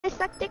I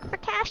suck dick for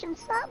cash and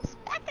subs.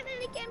 Back at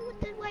it again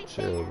with the white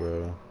Chill,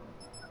 bro.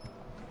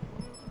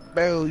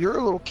 Bro, you're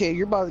a little kid.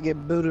 You're about to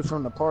get booted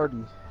from the party.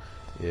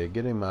 Yeah,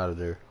 get him out of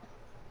there.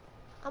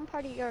 I'm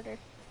party order.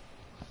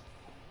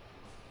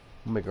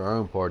 We'll make our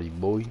own party,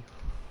 boy.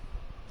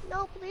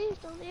 No, please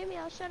don't leave me.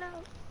 I'll shut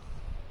up.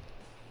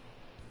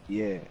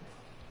 Yeah.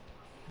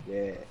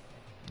 Yeah.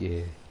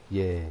 Yeah,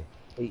 yeah.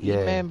 Hey,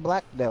 Yeah. E-Man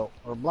black belt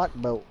or black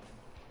belt.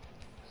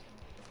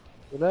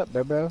 What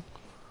up, bro?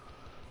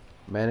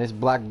 Man, it's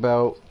black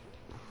belt.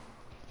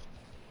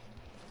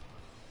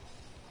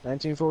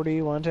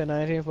 1941 to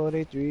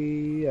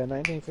 1943,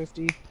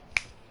 1950.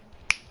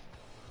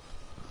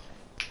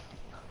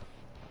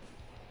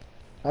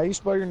 How you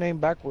spell your name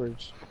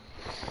backwards?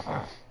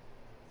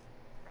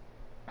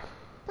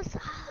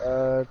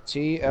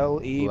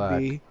 T-L-E-B.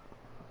 Black.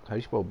 How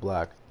you spell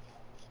black?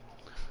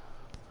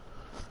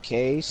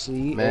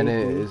 K-C-A-B. Man,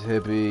 it is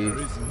Hippie,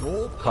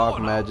 No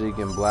Cock Magic,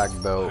 and Black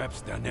Belt.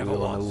 Perhaps there We never on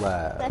the was.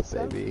 live, That's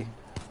baby.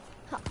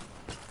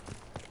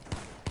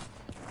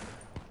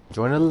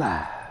 Join the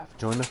live.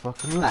 Join the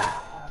fucking live.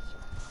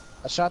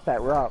 I shot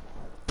that rock.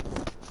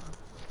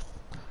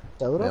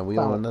 Man, we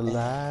on the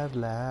live.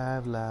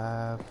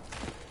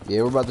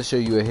 Yeah, we're about to show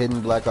you a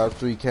hidden Black Ops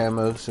 3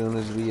 camo as soon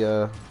as we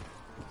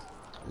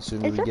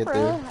get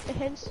there.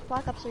 Hence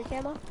Black Ops 3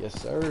 camo? Yes,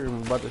 sir.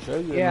 I'm about to show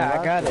you. Yeah,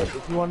 I got it.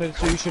 If you wanted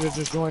to, you should have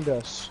just joined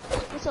us.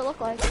 What's it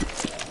look like?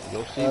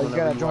 You'll see You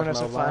gotta join watch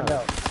us my and find live.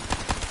 out.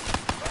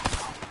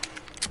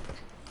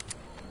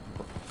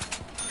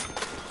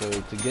 So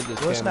to get this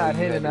Well, it's camo, not you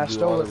hidden, had I to do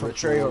stole all it the from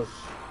rituals,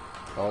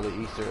 Treyarch. all the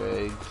Easter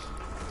eggs,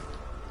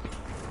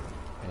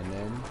 and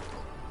then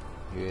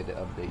you had to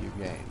update your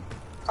game.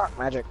 Cock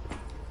magic.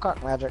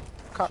 Cock magic.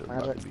 Cock So I'm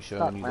about magic. to be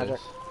showing Cock you magic.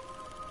 this.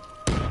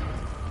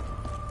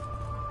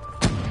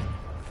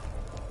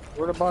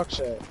 Where the box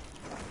at?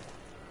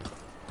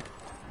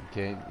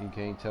 You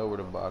can't tell where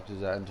the box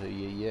is at until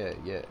yeah.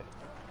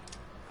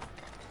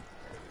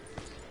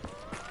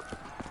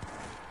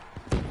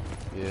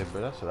 Yeah, but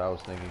that's what I was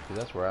thinking, because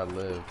that's where I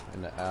live,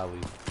 in the alley.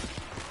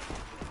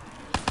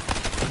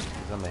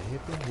 'Cause I'm a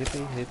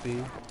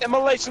hippie.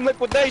 Immolation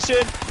liquidation!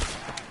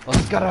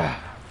 Let's go!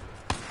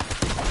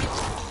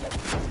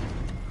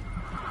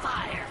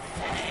 Fire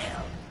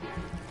fail.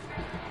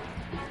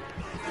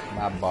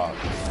 My box.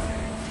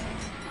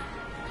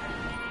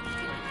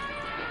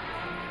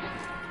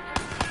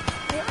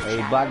 Hey,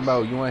 Black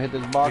Belt, you wanna hit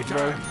this box,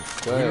 bro? Return.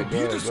 Go ahead, Will go be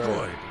ahead, go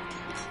destroyed.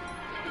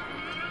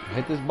 ahead.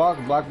 Hit this box,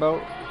 Black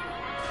Belt.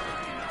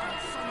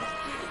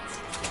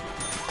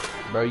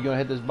 Bro, you gonna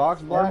hit this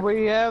box, Black? And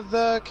we have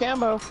the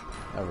camo.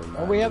 Never mind.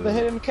 And we have the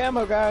dude. hidden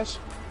camo, guys.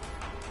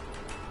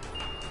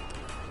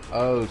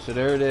 Oh, so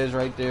there it is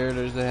right there.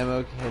 There's the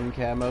hidden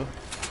camo.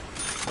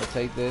 I'll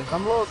take this.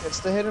 Come look, it's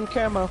the hidden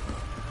camo.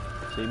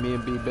 See, me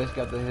and B-Best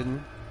got the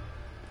hidden.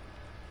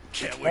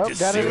 Can't wait to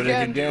got see it what I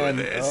can do again.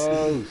 with this.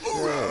 Oh,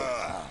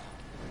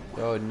 shit.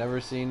 Yo, I'd never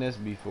seen this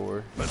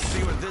before. Let's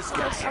see what this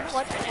gets I'm us.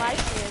 watching live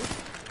stream.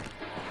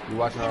 You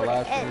watching our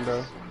live stream,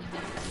 bro?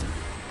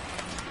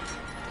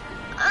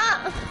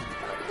 I'm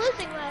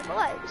losing my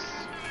voice.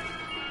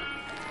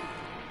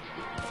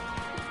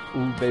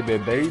 Ooh, baby.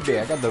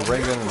 I got the ray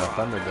gun and the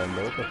thunder gun,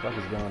 bro. What the fuck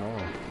is going on?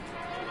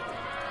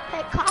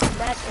 Hey, cock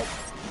magic.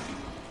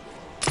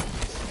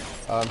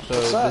 So What's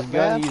this up,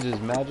 gun man? uses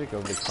magic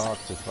of the cock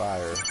to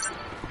fire.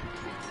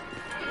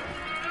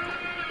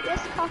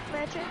 Yes, cock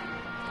magic.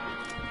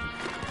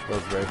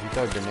 Look, bro, if you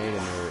throw a grenade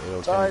in there, it'll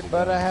It's alright, change the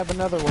but gun. I have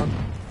another one.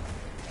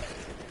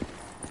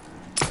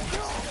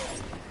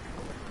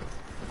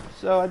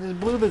 So I just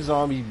blew the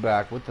zombie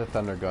back with the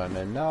thunder gun,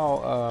 and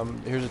now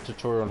here's a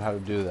tutorial on how to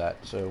do that.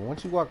 So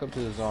once you walk up to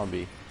the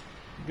zombie,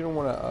 you're gonna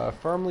want to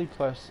firmly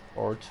press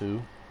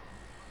R2,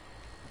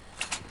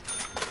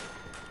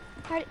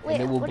 Wait,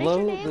 and it will what is your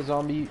blow name? the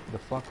zombie the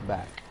fuck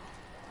back.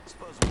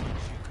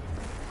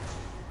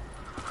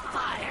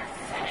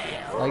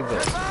 Like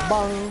this.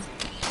 Bong.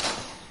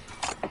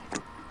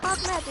 Cock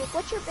magic.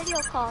 What's your video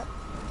called?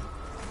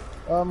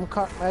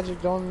 Cock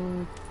magic,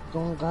 don't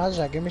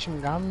ganja. Give me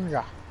some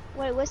ganja.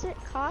 Wait, was it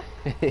cock?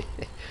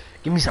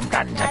 Give me some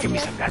ganja, Magic. give me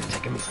some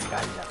ganja, give me some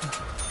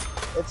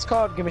ganja. It's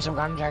called Give Me Some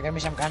Ganja, Give Me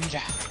Some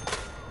Ganja.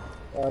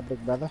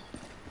 Big brother.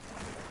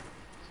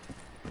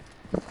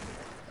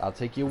 I'll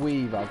take your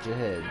weave out your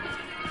head.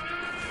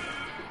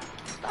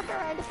 Fuck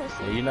around the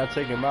pussy. Yeah, you're not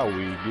taking my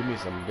weave. Give me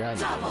some ganja.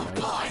 Double man.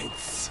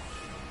 points.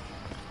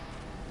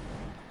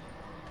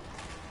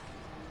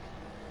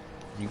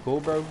 You cool,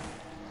 bro?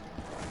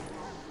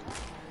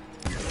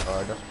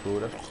 Alright, that's cool,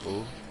 that's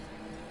cool.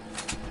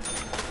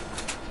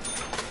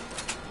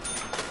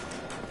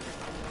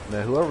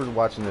 Now, whoever's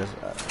watching this,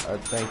 I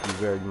thank you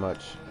very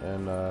much,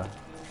 and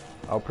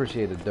I'll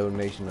appreciate a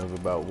donation of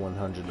about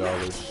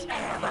 $100.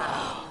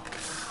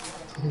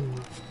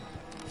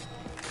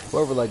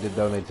 Whoever would like to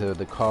donate to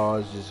the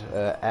cause, just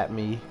at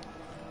me,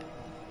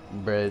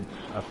 Bread.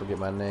 I forget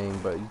my name,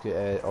 but you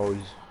could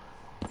always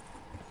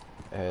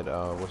add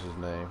what's his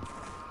name?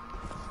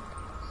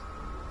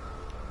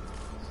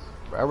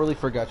 I really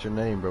forgot your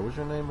name, bro. What's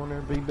your name on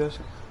there, B-Bisc?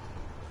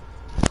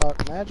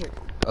 Cock magic.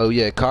 Oh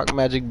yeah, Cock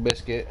Magic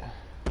Biscuit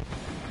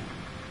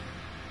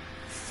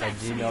at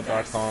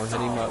gmail.com. Hit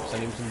him up,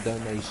 send him some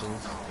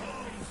donations.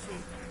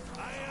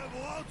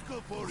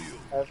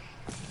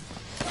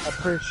 I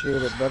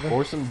appreciate it, brother.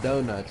 Or some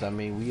donuts. I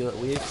mean,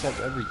 we accept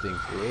everything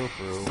for real,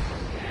 for real.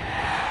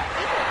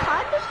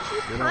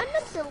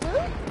 Condoms and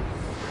loot?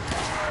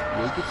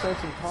 Yeah, you could send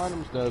some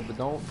condoms though, but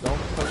don't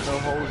put no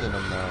holes in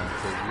them now.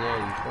 Cause yeah,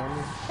 you feel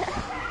me?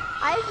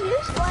 I've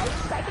used one,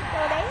 so I can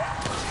donate.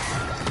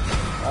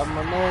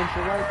 My man,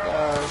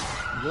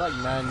 you're like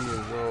 9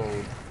 years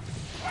old.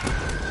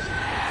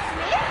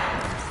 Me?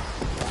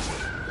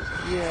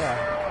 Yeah.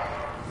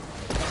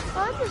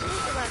 Well, I'm just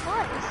using my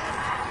voice.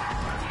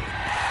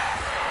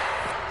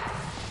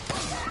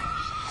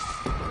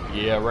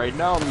 Yeah, right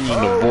now I'm using a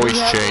voice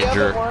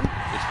changer.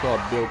 It's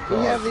called Bill Cosby.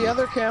 We have the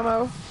other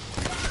camo.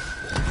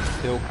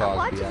 Bill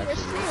Cosby,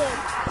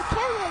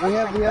 actually. We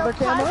have the other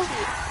camo?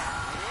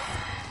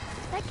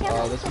 That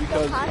camo that's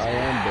because I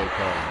am Bill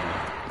Cosby.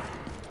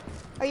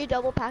 Are you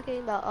double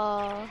packing the,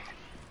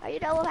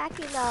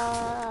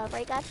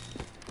 ray gun?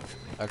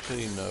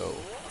 Actually, no.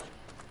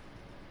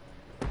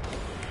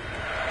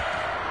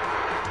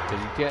 Cause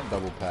you can't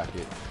double pack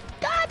it.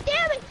 God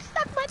damn it!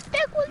 Stuck my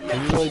dick with me!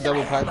 Can you really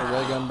double pack the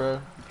ray gun,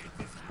 bro?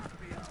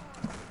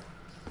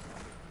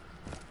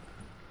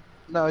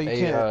 No, you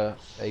can't.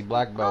 Hey,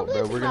 black belt,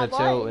 bro. We're gonna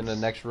chill in the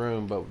next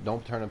room, but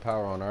don't turn the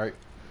power on, alright?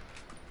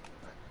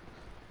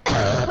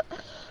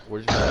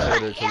 We're just gonna chill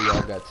there till we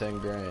all got 10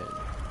 grand.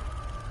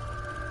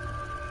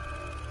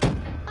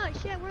 Oh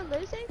shit, we're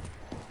losing?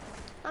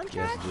 I'm Yes,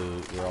 trash?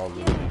 dude. We're all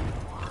losing.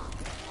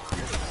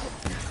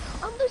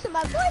 I'm losing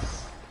my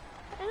voice!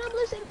 And I'm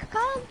losing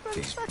Kyle from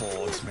These fucking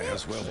balls may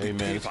as well Hey be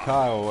man, it's given.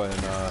 Kyle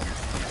and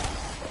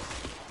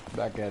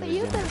back at But it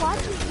you've again. been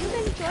watching, you've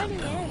been joining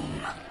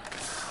in.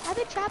 I've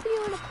been trapping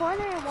you in a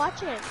corner and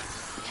watching.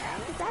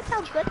 Cause that's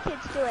how good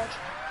kids do it.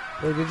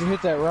 Wait, did you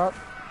hit that rock?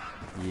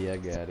 Yeah, I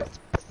got it.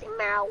 Pussy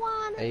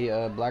marijuana.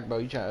 Hey, black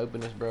belt, you trying to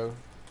open this, bro?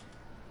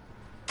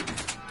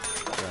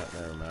 Right,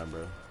 never mind,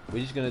 bro.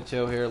 We just gonna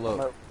chill here.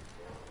 Look,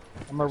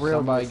 I'm a real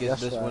somebody dude,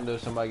 gets that's this why. window,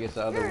 somebody gets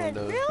the other You're in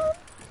window, real?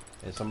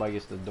 and somebody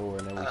gets the door,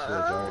 and then we switch.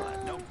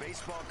 Alright. No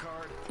baseball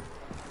card.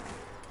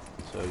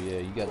 So yeah,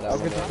 you got that I'll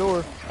window. get the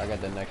door. I got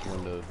the next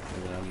window.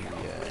 And then we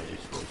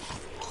switch.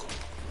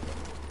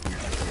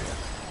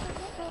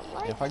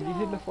 If I get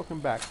hit in the fucking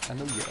back, I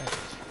know your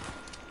ass.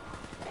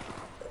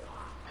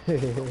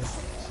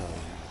 So.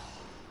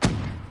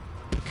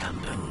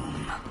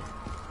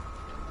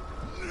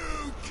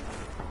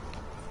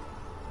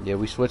 Yeah,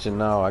 we switching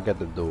now. I got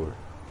the door.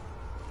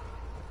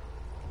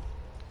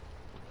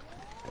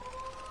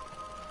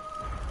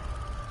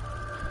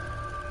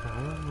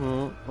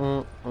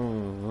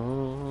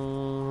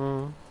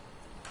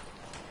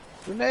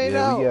 Grenade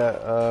Yeah,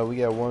 out. we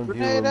got one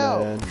Grenade viewer, out.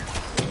 man.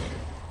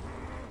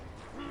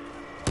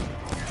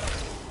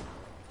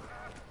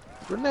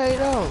 Grenade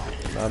out.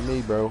 Not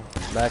me, bro.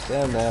 Max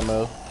M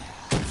ammo.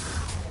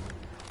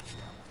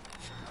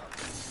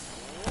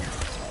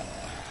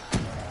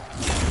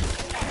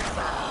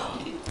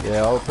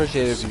 Yeah, I'll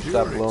appreciate it if you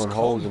stop blowing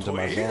holes into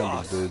my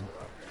zombies, dude.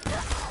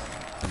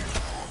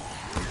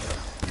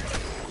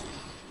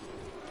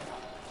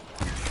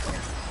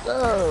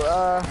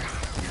 So,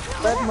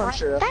 Red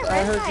Muncher,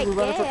 I heard you were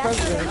running for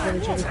president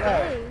in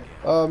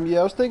 2025. Yeah,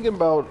 I was thinking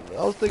about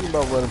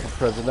running for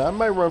president. I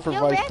might run for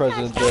vice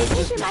president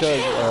just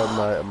because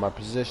of my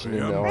position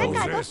in the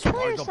army.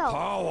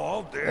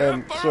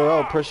 So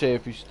I'll appreciate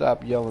if you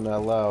stop yelling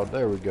out loud.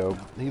 There we go.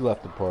 He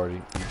left the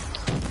party.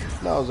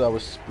 Now as I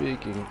was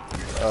speaking, Did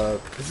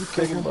you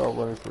kick thinking him? about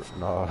running for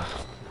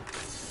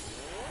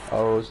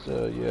I was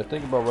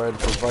thinking about running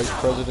for vice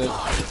president.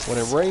 When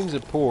it rains,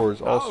 it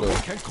pours. Also, We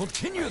can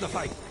continue the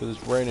fight. because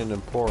it's raining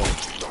and pouring.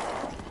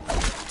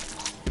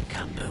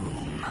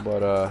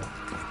 But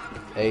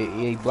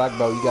hey, black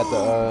belt, you got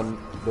the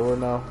door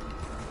now.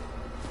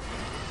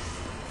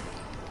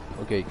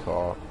 Okay,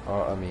 Carl.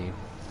 Alright,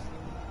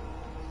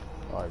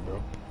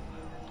 bro.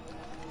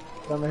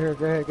 Come here,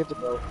 go ahead, get the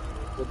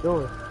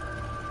door.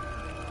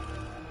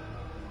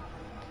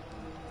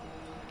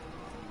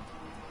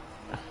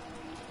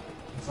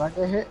 If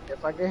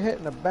I get hit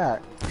in the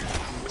back,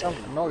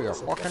 No, your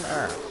fucking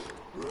ass.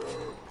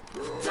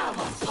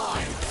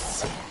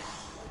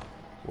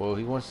 Well,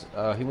 he wants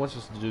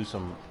us to do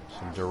some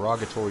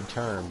derogatory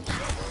terms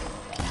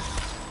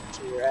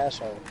to your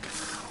asshole.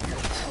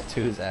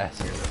 to his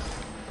asshole,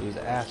 to his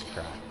ass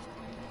crack.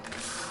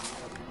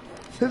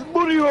 His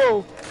booty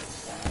hole!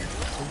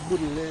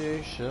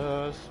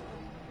 Bootylicious.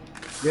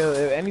 Yo,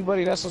 if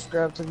anybody that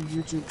subscribed to the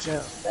YouTube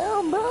channel,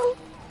 damn, bro.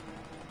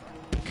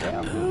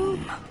 Damn, dude.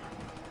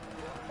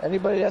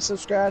 Anybody that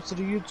subscribes to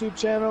the YouTube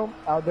channel,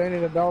 I'll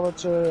donate $1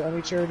 to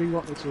any charity you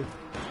want me to.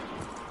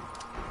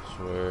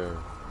 Swear.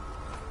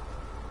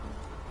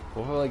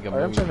 Well, like a I'm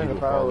million turning the people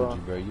power followed on.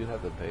 you, bro. You'd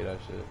have to pay that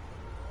shit.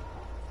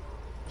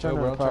 Turn Chill,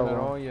 bro. the Turn power it on.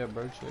 on, yeah,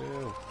 bro.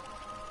 Chill.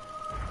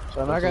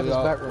 So now I got this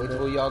back Wait window.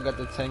 till y'all got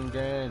the 10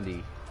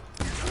 grandy.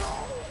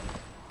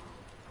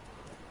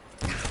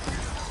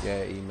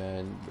 Yeah,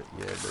 E-man.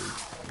 Yeah, baby.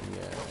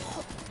 Yeah.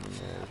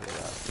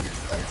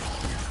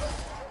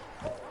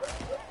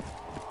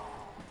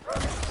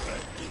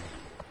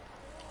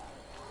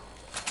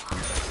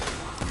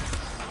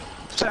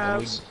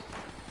 times.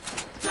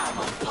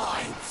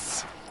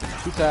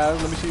 Two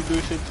times. Let me see you do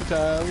this shit 2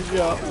 times.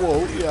 Yeah.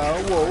 Whoa.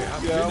 Yeah. Whoa.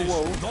 Yeah.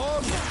 Whoa.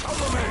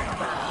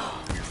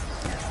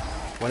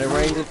 When it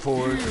rains, it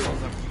pours.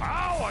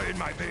 Power in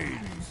my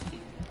veins.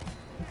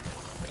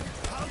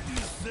 How do you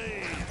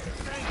say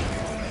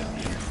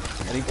thank you?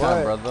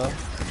 Anytime, What? brother.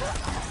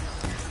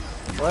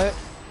 What?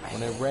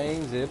 When it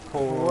rains, it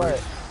pours.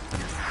 What?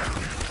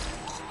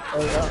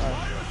 Oh,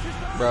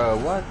 Bro,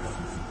 what?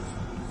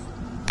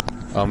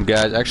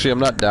 Guys, actually, I'm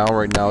not down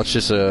right now. It's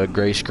just a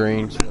gray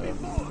screen. So.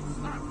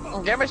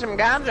 give me some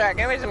ganja.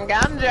 Give me some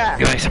ganja.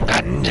 Give me some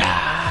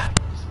ganja.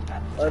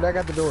 Alright, I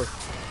got the door.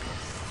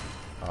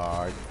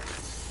 Alright.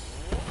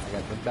 I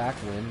got the back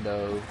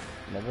window.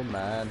 Never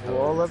mind.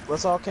 Well,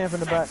 let's all camp in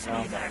the back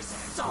now.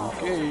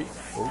 Okay.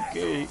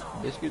 Okay.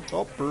 Biscuit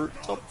topper.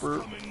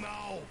 Topper.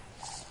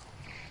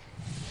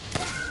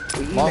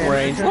 Long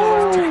range.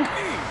 Woo!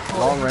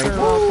 Long range. Turn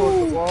around towards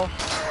the wall.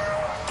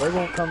 They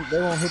won't come.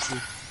 They won't hit you.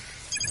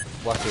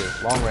 Watch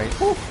this. Long range.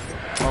 Woo!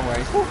 Long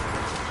range. Woo!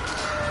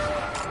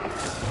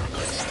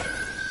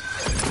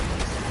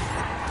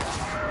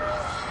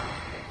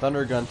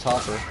 Thunder gun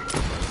topper.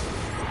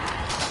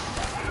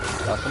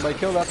 Somebody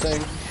kill that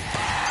thing.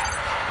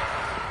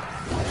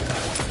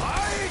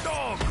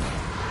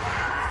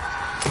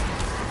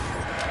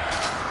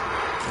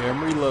 Yeah,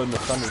 I'm reloading the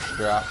thunder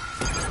strap.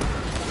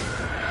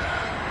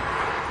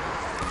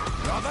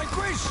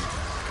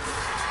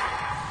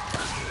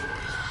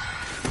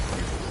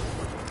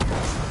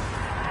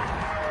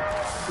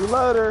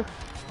 Reloader.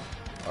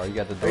 Oh, you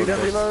got the door. Are you done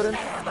fixed. reloading?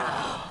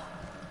 I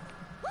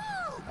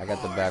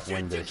got the back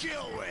window.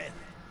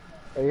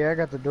 Oh yeah, I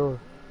got the door.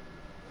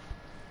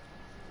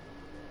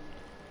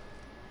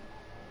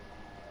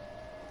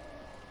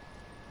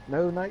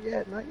 No, not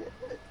yet, not yet.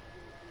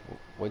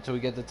 Wait till we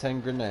get the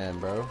 10 grenade,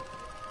 bro.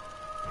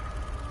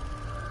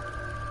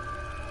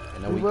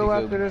 And then We we will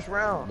can after go. this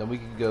round. Then we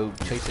can go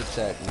chase a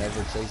check,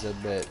 never chase a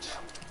bitch.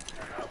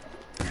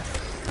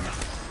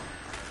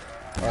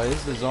 Alright, this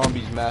is the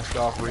Zombies Mask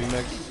Off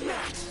remix.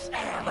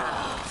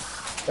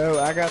 Oh,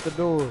 I got the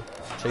door.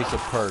 Chase a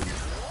perk,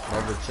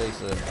 never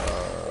chase a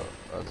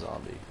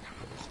zombie.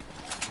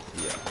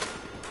 Yeah.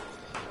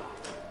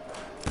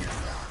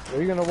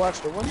 Are you gonna watch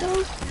the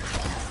windows?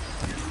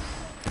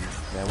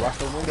 Man, watch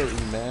the window,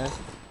 E, man.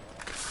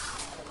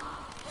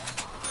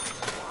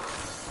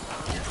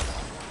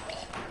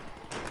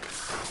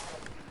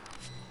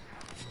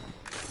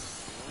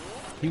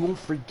 He won't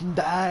freaking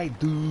die,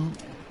 dude.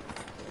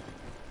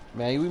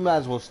 Man, we might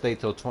as well stay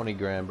till 20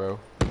 grand, bro.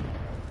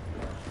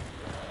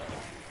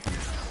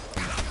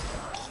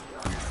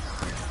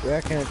 Yeah,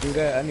 I can't do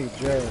that. I need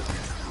jug.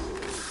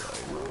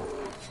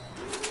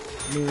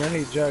 I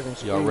need jug and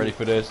speed. Y'all ready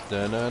for this?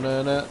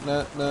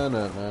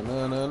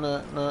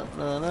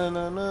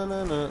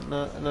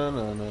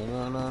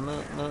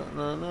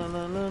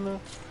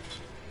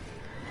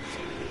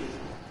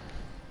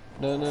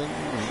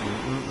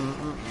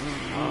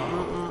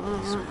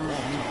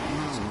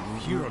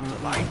 Pure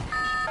delight.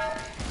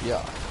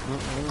 Yeah.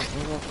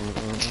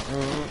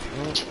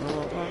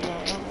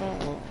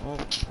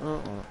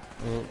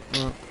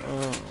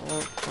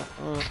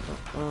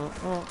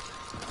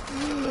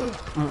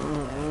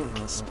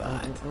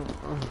 Spot.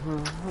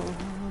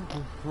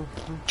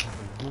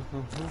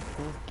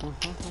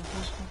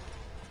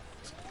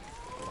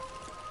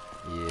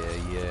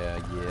 Yeah.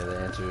 The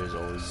answer is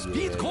always yeah.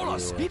 Speed, call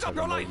us. Yeah. Speed up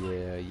your life.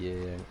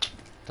 Yeah.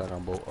 Talking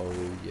about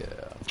yeah.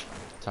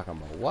 Talking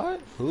about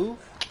what? Who?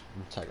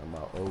 I'm talking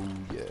about oh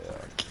yeah.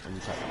 I'm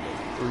talking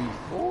about 3,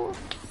 4. I'm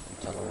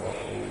talking about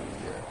oh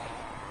yeah.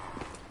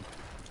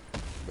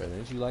 Bro,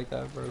 didn't you like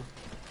that, bro?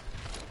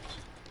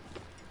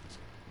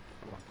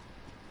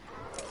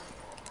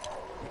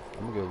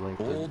 I'm gonna go link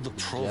All the the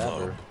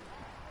proverb.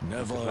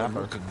 Never Zapper.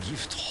 look a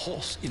gift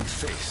horse in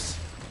face.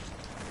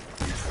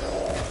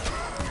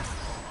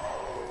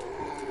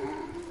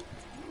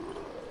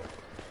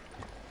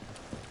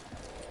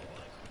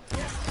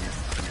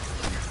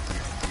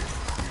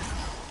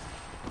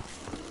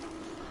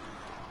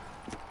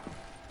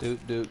 Y'all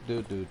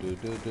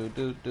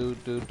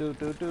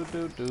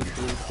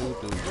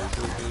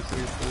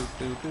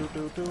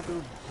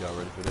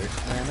ready for this?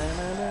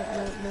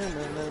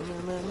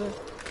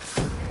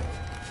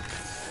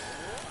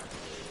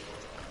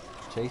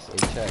 Chase a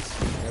check.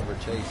 Never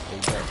chase a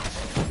check.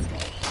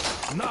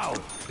 Now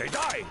they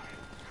die.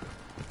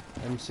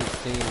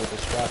 M16 with a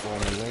strap on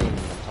the lane.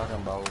 I'm talking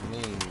about me.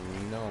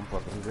 You know I'm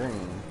fucking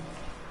green.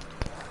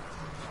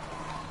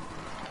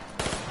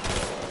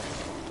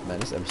 Man,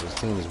 this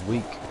M16 is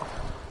weak.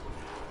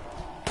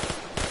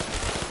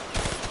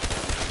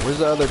 Where's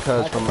the other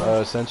cuz from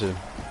Ascension?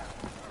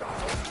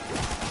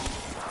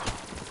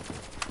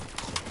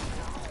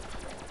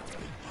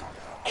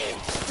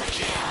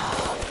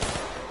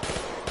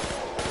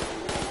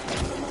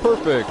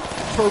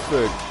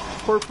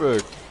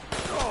 Perfect.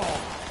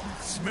 Oh,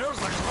 smells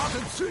like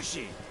rotten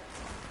sushi.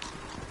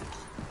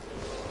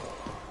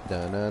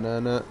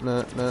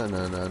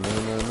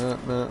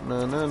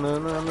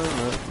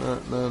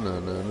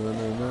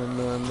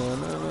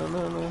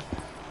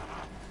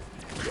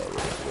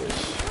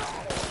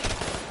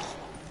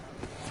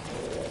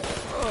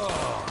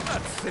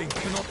 thing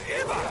cannot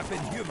ever have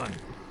been human.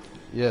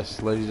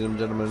 Yes, ladies and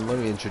gentlemen, let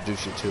me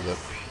introduce you to the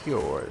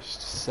purest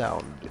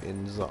sound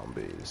in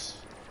zombies.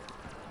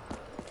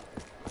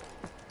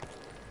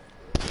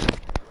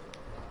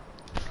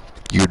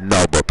 You're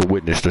now about to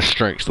witness the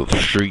strengths of the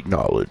street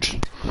knowledge.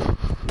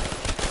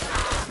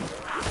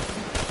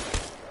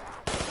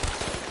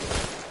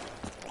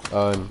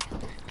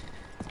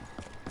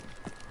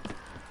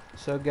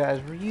 So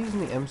guys, we're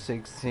using the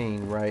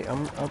M16, right?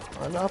 I'm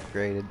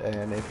upgraded,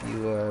 and if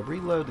you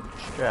reload the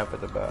strap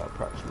at about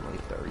approximately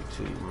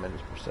 32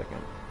 minutes per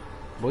second.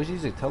 Boys,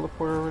 use a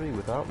teleporter already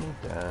without me?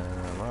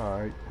 Damn,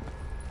 alright.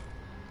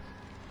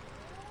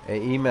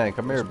 Hey, E-Man,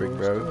 come here, big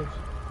bro.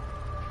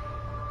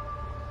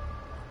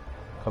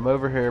 Come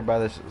over here by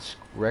this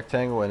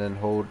rectangle and then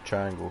hold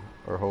triangle,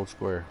 or hold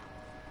square.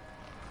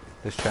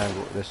 This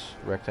triangle, this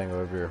rectangle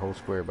over here, hold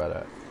square by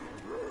that.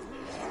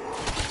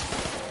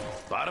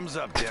 Bottoms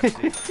up,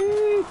 Deputy. This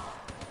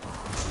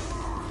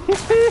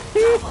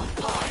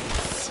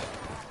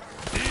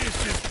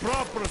is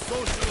proper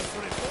socialist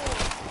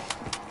reform.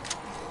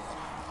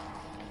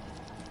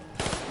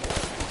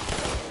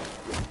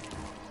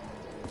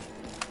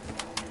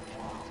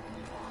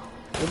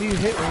 What do you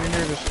hit when you're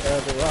near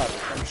the rock?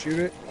 You shoot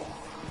it?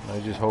 No,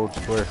 just hold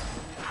square.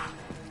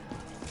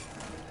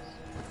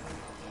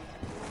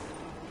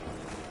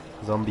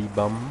 Zombie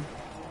bum.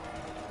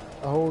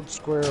 I hold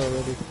square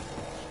already.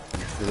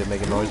 Did it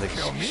make a noise like...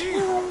 Kill me?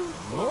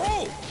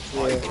 No!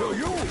 I kill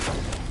you!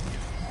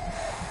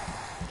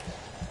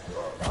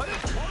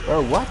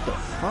 Bro, what the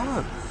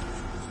fuck?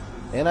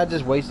 And I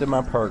just wasted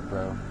my perk,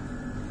 bro.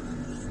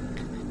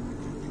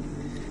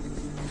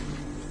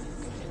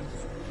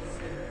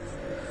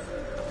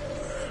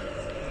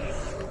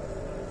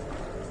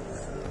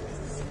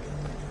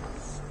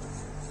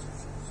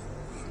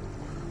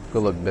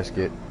 Good luck,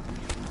 biscuit.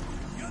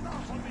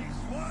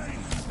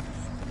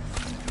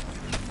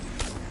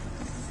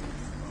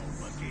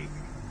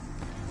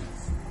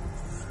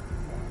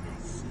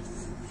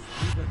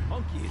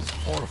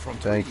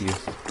 Thank you.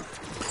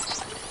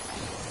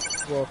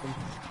 You're welcome.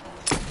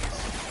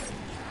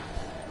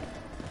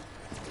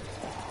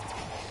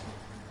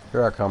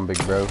 Here I come, big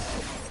bro.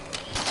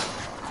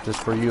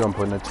 Just for you, I'm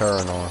putting a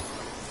turn on.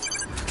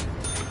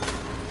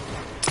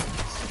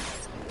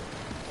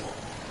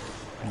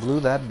 Blew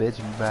that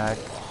bitch back.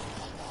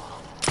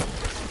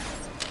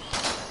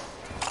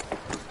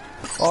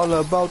 All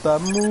about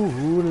that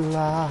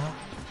moolah.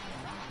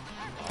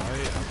 I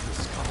have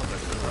discovered a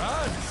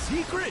grand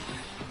secret.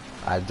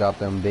 I dropped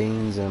them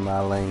beans in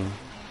my lane.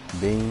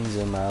 Beans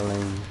in my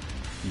lane.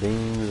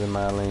 Beans in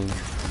my lane.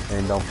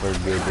 And don't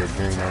forget the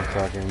green, I'm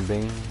talking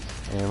beans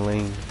and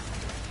lean.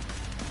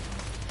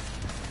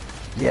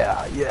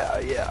 Yeah,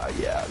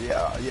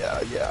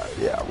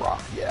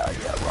 rock,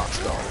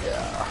 rockstone,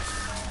 yeah.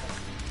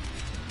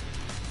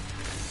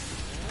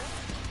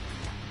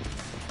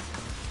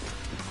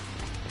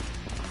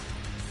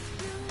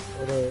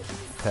 What up?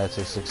 Patch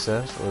of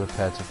success or the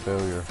patch of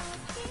failure?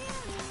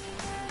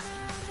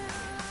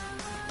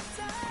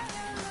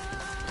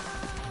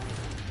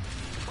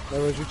 That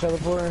was you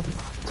teleporting?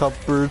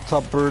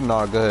 Topper,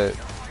 nah, go ahead.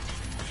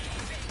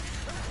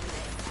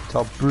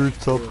 Topper.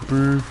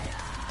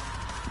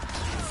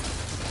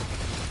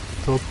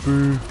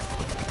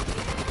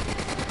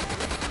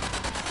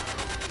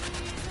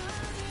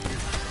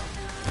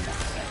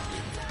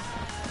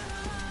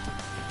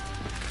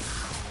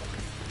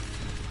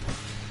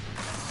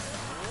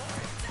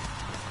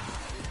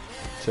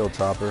 Chill,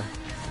 Topper.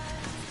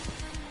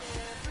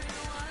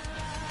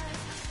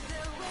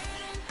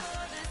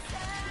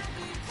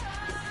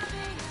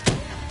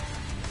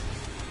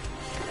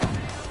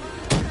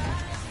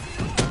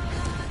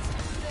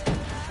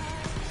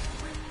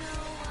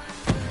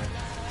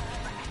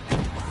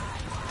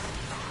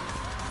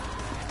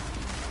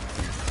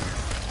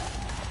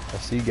 I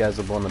see you guys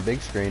up on the big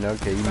screen.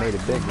 Okay, you made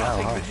it big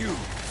now, huh?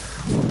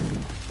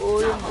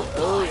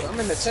 Oh, I'm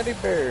in the teddy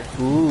bear.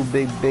 Ooh,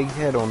 big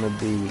head on the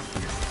beat.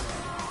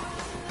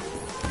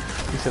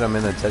 You said I'm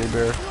in a teddy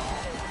bear?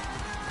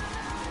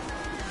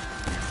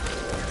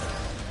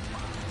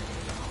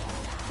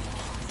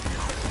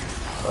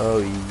 Oh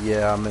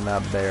yeah, I'm in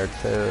that bear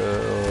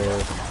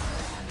too.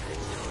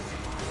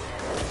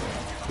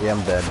 Yeah,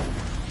 I'm dead.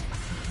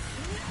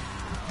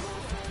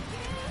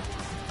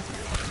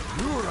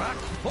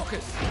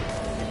 Focus.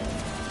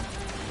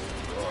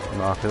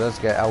 No, cause this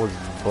guy, I was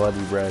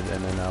bloody red,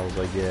 and then I was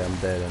like, yeah, I'm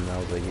dead, and I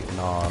was like,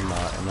 no, I'm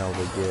not, and I was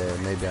like, yeah,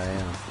 maybe I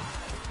am,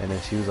 and then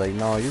she was like,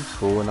 no, you're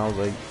cool, and I was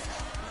like,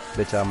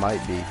 bitch, I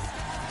might be.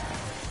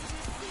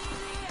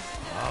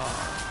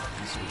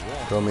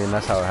 Feel me, and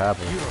that's how it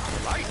happened.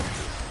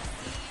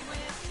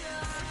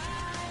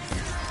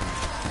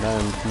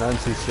 Nothing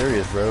too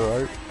serious, bro,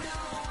 right?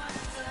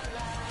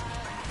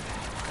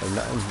 Like,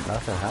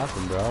 nothing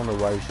happened, bro. I don't know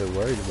why you're so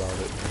worried about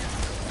it.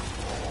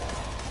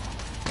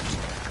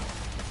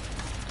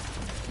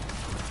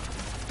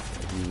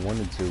 If you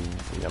wanted to,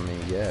 I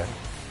mean, yeah.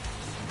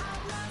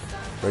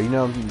 Bro, you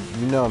know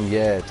I'm,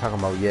 yeah, talking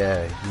about,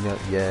 yeah,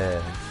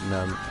 yeah, you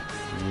know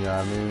what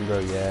I mean, bro,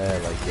 yeah,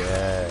 like,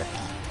 yeah.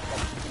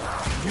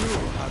 You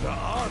had an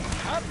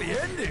unhappy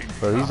ending.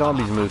 Bro, these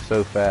zombies move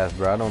so fast,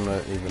 bro. I don't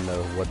even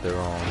know what they're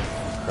on.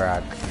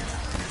 Crack.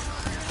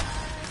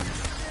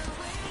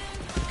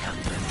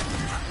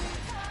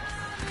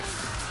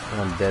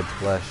 On dead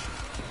flesh.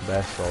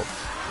 Basalt.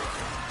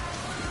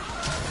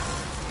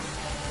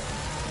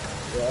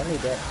 Yeah, I need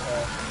that.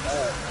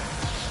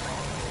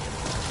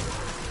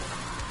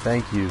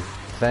 Thank you.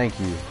 Thank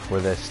you for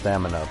that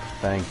stamina.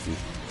 Thank you.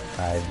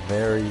 I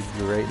very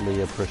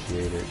greatly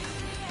appreciate it.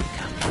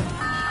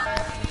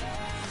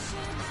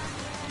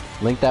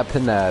 Link that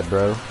pinad,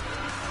 bro.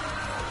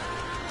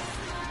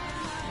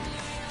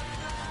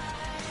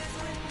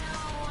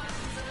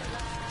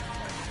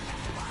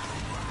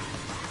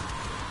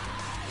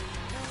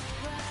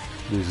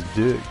 This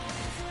dick.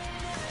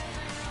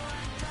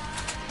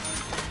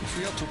 If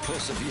we are to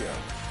persevere,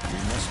 we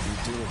must be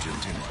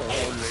diligent in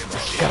all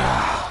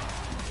labor.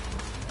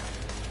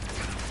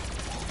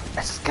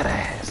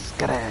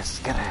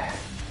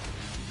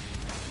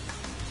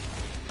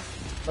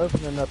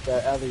 Opening up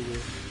that alleyway.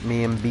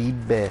 Me and B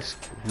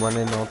Best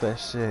running all that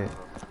shit.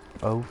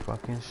 Oh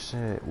fucking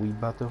shit. We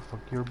about to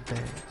fuck your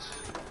bitch.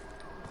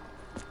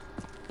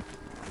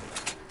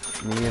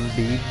 Me and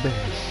B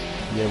Best.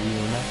 Yeah, we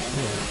on that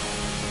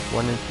shit.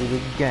 Running through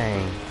the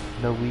gang.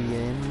 No, we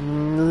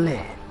in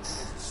lit.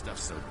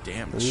 Stuff's so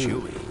damn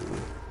chewy.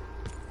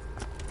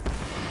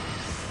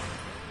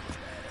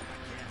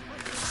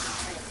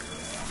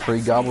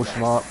 Free gobble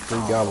snot, free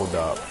gobble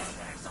dop.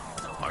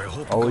 I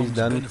hope Always Gum's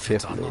done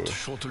benefits are 50. not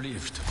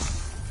short-lived.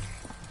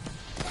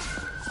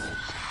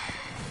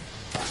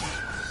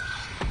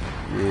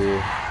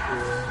 Yeah.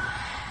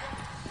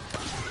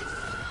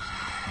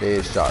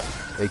 Dead shot.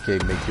 AK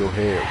make your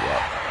hair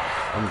rock.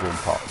 I'm gonna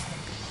pop.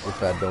 If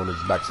that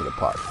donut's back to the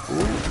pot.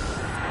 Ooh.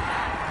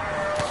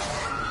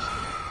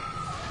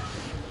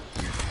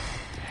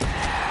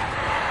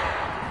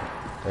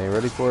 Ain't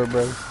ready for it,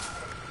 bro?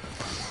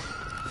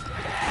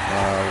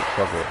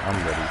 Fuck it. I'm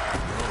ready.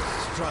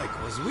 Strike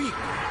was weak.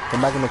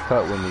 Come back in the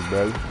cut with me,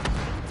 bro.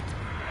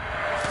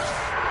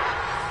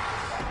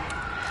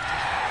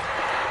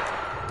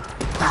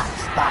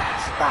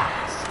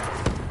 Spots.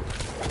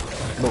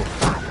 No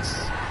spots.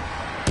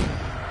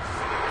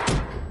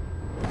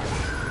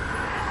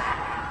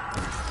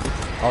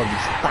 All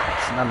these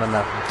spots, not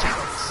enough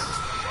jobs.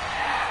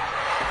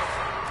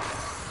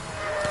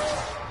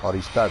 All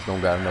these spots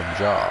don't got enough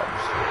jobs.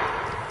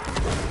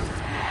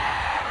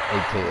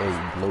 AKA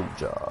blow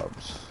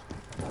jobs.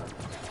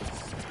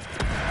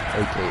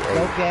 AKA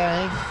Low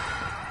gang.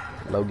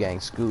 low gang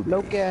Scooby.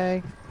 Low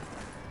gang.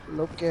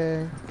 Low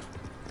gang.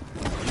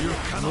 You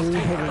cannot New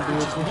take hitting that.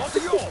 vehicle. Not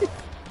yours.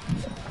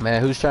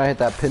 Man, who's trying to hit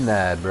that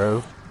pinad,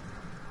 bro?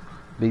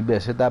 Big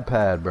bitch, hit that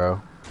pad,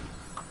 bro.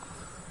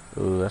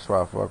 Ooh, that's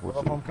why I fuck with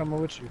Well, you. I'm coming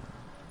with you.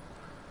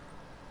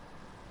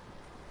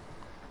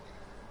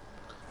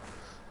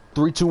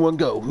 3, 2, 1,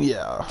 go.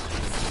 Yeah.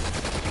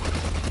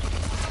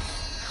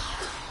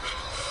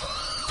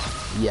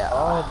 Yeah.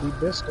 Oh, the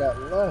biscuit got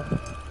left.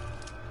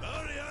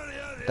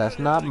 That's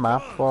not my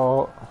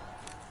fault.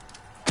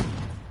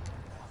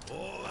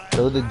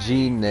 Throw the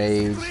G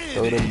nades.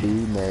 Throw the B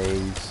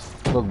nades.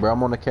 Look, bro,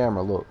 I'm on the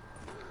camera. Look.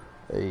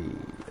 Hey.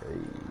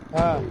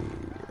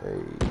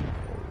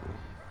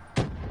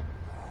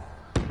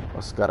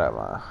 What's got that,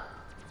 man?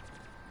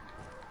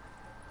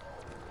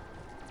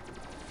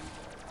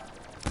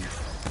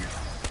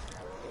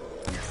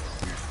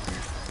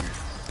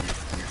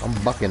 I'm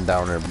bucking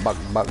down there. Buck.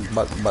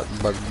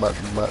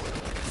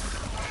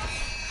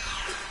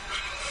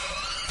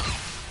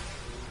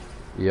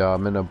 Yeah,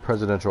 I'm in the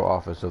presidential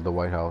office of the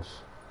White House.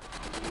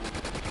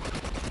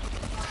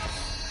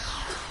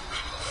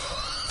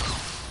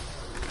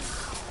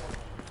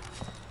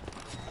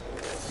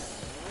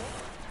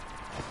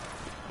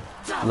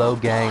 Low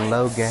gang.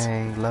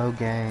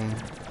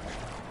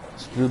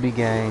 Scooby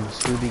gang.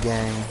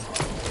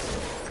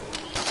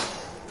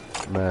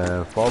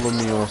 Man, follow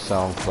me on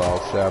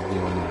SoundCloud, Shabby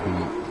on the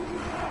beat.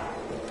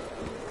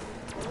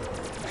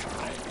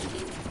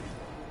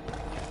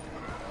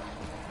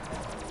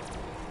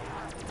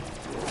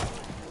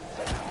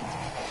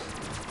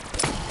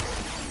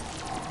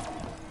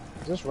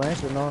 Is this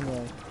ranked or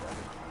non-ranked?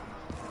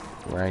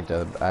 Ranked,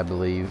 I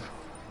believe.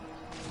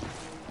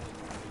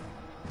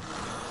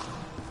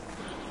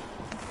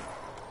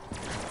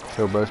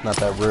 Sure, bro, it's not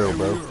that real,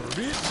 bro.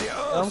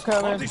 I'm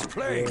coming.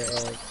 Display.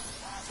 Yeah,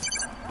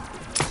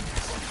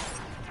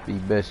 Be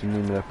best, you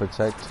need me to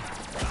protect.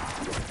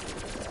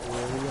 we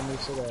gonna need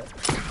to that.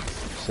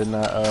 Sit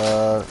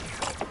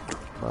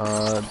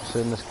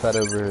in this cut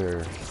over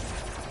here.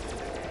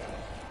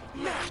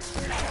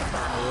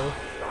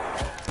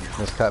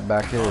 This cut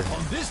back here.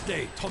 On this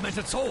day,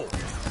 tormented soul.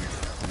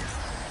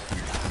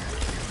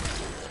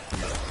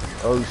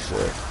 Oh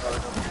shit.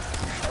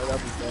 Oh,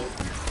 that'd be dope.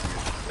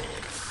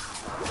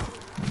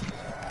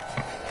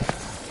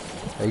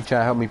 Hey, you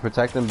trying to help me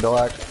protect him,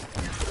 Billac?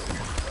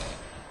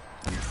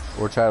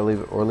 Or try to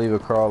leave a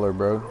crawler,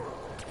 bro.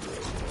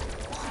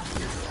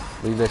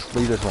 Leave this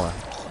one.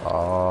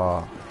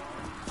 Aw.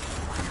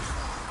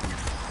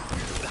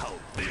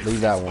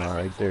 Leave that one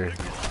right there.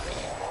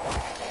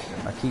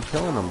 I keep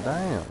killing them,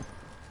 damn.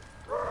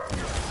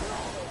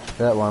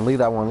 That one, leave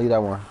that one, leave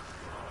that one.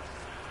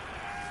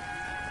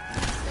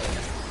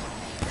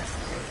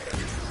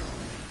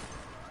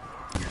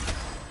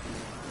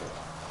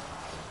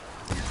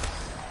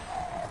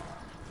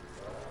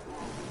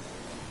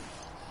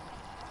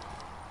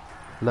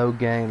 Low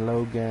gain,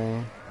 low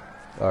gain.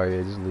 Oh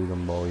yeah, just leave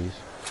them boys.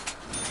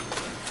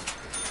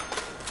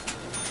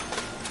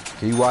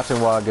 So you watching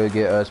while I go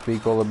get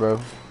speed cola, bro?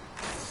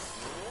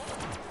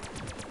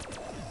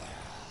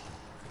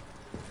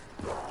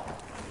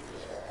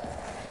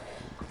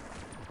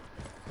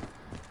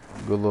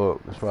 Good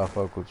luck. That's why I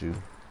fuck with you.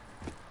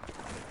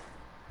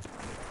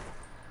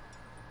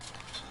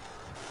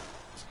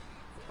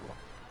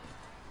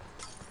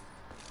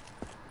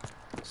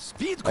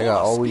 Speed I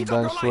got cola, always speed up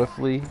done your life.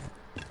 swiftly,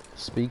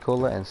 speed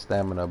cola, and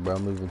stamina, bro.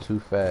 I'm moving too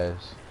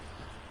fast.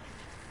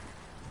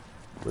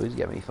 Boys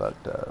got me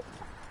fucked up.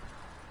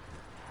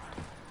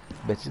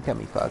 Bitches got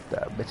me fucked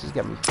up. Bitches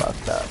got me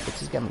fucked up.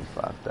 Bitches got me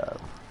fucked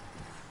up.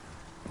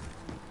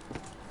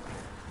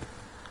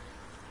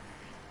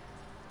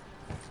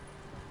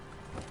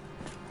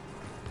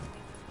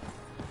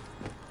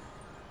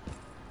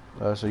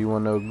 So you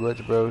want to know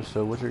glitch, bro?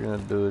 So what you're gonna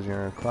do is you're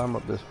gonna climb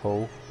up this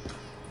pole.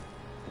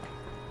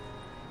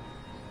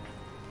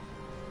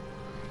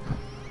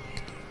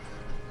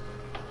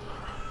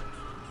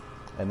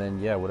 And then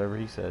yeah, whatever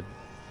he said.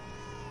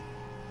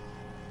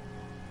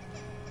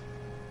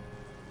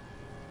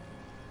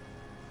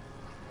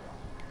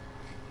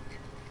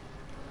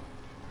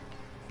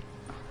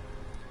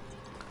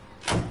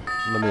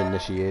 Let me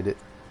initiate it.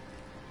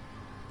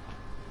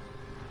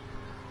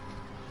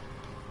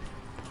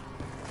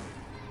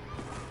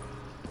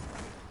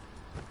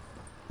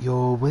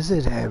 Yo,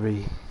 Wizard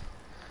Harry.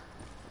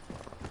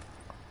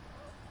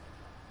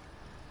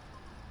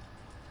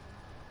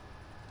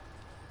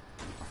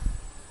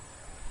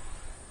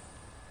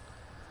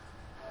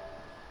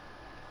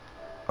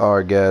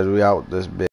 Alright guys, we out this bit.